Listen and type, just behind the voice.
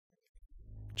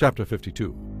Chapter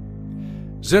 52.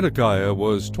 Zedekiah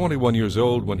was 21 years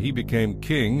old when he became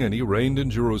king, and he reigned in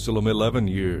Jerusalem 11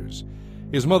 years.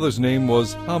 His mother's name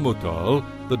was Hamutal,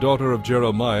 the daughter of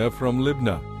Jeremiah from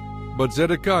Libnah. But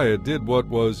Zedekiah did what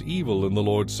was evil in the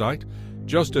Lord's sight,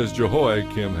 just as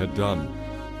Jehoiakim had done.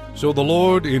 So the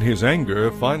Lord, in his anger,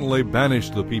 finally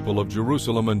banished the people of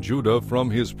Jerusalem and Judah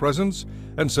from his presence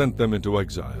and sent them into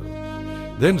exile.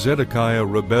 Then Zedekiah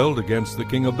rebelled against the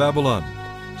king of Babylon.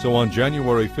 So on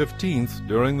January 15th,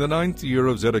 during the 9th year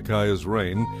of Zedekiah's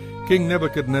reign, King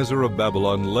Nebuchadnezzar of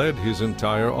Babylon led his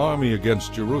entire army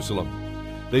against Jerusalem.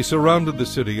 They surrounded the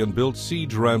city and built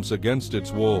siege ramps against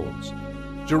its walls.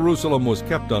 Jerusalem was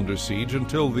kept under siege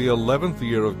until the 11th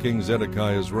year of King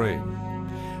Zedekiah's reign.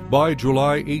 By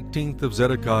July 18th of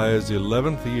Zedekiah's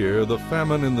 11th year, the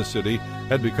famine in the city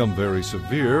had become very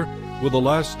severe, with the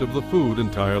last of the food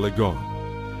entirely gone.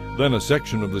 Then a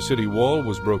section of the city wall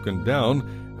was broken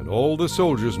down, and all the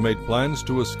soldiers made plans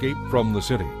to escape from the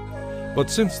city. But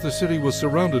since the city was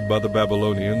surrounded by the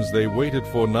Babylonians, they waited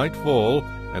for nightfall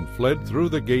and fled through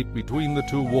the gate between the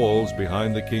two walls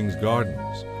behind the king's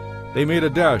gardens. They made a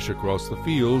dash across the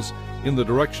fields in the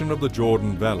direction of the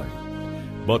Jordan Valley.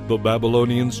 But the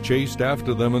Babylonians chased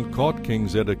after them and caught King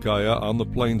Zedekiah on the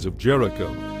plains of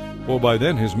Jericho, for by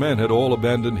then his men had all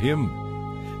abandoned him.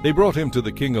 They brought him to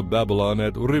the king of Babylon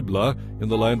at Riblah in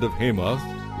the land of Hamath,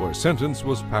 where sentence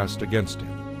was passed against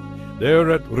him.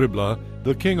 There at Riblah,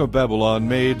 the king of Babylon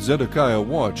made Zedekiah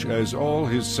watch as all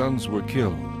his sons were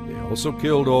killed. They also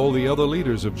killed all the other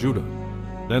leaders of Judah.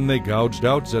 Then they gouged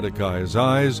out Zedekiah's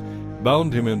eyes,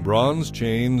 bound him in bronze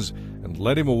chains, and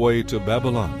led him away to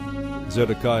Babylon.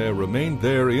 Zedekiah remained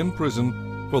there in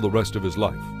prison for the rest of his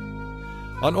life.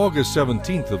 On August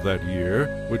 17th of that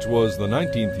year, which was the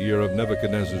 19th year of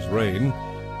Nebuchadnezzar's reign,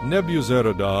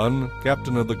 Nebuzaradan,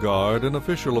 captain of the guard and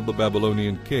official of the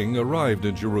Babylonian king, arrived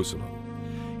in Jerusalem.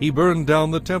 He burned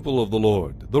down the temple of the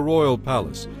Lord, the royal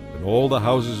palace, and all the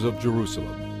houses of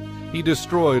Jerusalem. He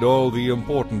destroyed all the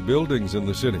important buildings in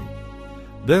the city.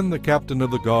 Then the captain of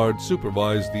the guard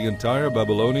supervised the entire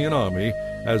Babylonian army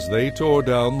as they tore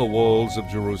down the walls of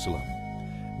Jerusalem.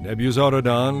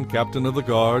 Nebuzaradan, captain of the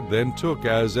guard, then took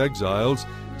as exiles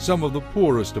some of the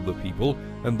poorest of the people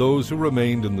and those who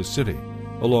remained in the city,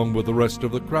 along with the rest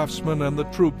of the craftsmen and the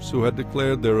troops who had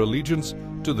declared their allegiance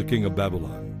to the king of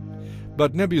Babylon.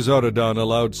 But Nebuzaradan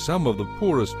allowed some of the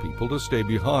poorest people to stay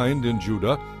behind in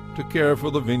Judah to care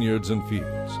for the vineyards and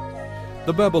fields.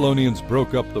 The Babylonians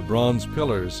broke up the bronze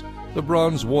pillars, the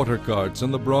bronze water carts,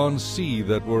 and the bronze sea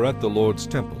that were at the Lord's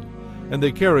temple, and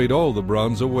they carried all the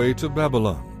bronze away to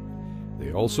Babylon.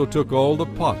 They also took all the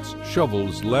pots,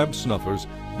 shovels, lamp snuffers,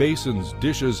 basins,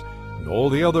 dishes, and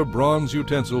all the other bronze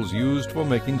utensils used for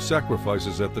making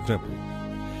sacrifices at the temple.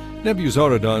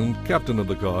 Nebuzaradan, captain of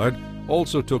the guard,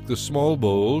 also took the small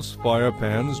bowls, fire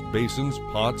pans, basins,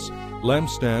 pots,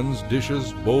 lampstands,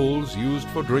 dishes, bowls used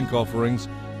for drink offerings,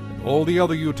 and all the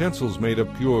other utensils made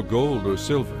of pure gold or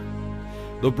silver.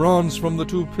 The bronze from the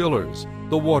two pillars,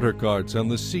 the water carts, and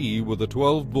the sea with the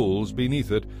 12 bulls beneath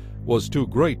it was too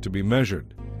great to be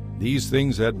measured. These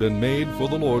things had been made for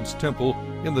the Lord's temple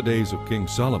in the days of King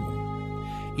Solomon.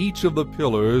 Each of the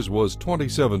pillars was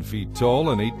 27 feet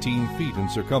tall and 18 feet in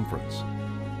circumference.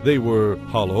 They were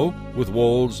hollow, with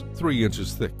walls 3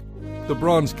 inches thick. The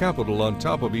bronze capital on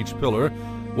top of each pillar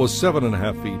was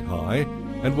 7.5 feet high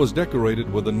and was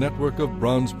decorated with a network of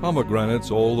bronze pomegranates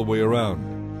all the way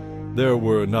around. There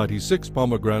were 96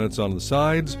 pomegranates on the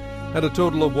sides and a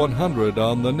total of 100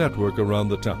 on the network around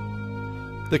the top.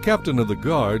 The captain of the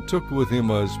guard took with him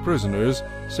as prisoners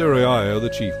Seraiah the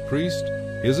chief priest,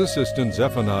 his assistant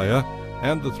Zephaniah,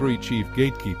 and the 3 chief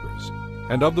gatekeepers.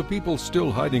 And of the people still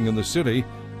hiding in the city,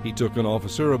 he took an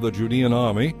officer of the Judean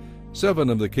army, 7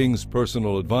 of the king's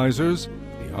personal advisers,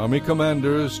 the army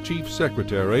commander's chief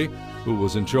secretary, who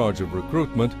was in charge of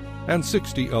recruitment, and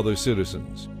 60 other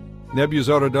citizens.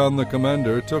 Nebuzaradan the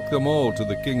commander took them all to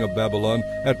the king of Babylon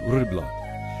at Riblah.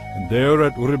 And there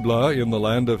at Riblah in the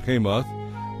land of Hamath,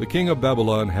 the king of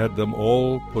Babylon had them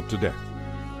all put to death.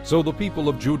 So the people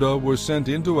of Judah were sent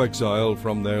into exile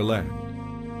from their land.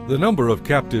 The number of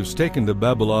captives taken to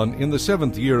Babylon in the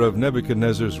 7th year of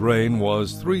Nebuchadnezzar's reign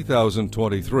was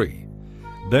 3,023.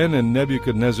 Then in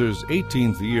Nebuchadnezzar's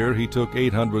 18th year he took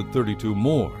 832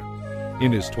 more.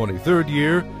 In his 23rd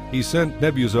year he sent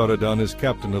Nebuzaradan as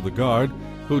captain of the guard,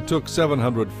 who took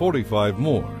 745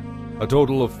 more, a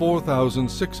total of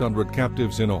 4,600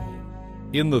 captives in all.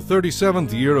 In the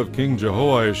 37th year of King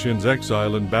Jehoiachin's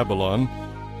exile in Babylon,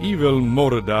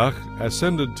 Evil-Merodach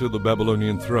ascended to the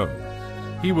Babylonian throne.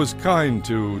 He was kind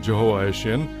to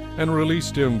Jehoiachin and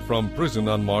released him from prison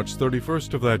on March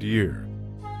 31st of that year.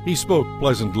 He spoke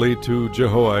pleasantly to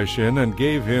Jehoiachin and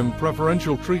gave him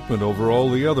preferential treatment over all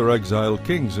the other exiled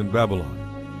kings in Babylon.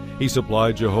 He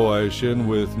supplied Jehoiachin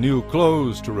with new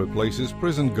clothes to replace his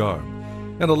prison garb,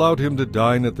 and allowed him to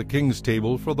dine at the king's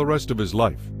table for the rest of his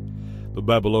life. The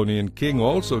Babylonian king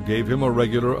also gave him a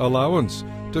regular allowance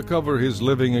to cover his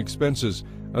living expenses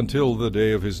until the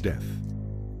day of his death.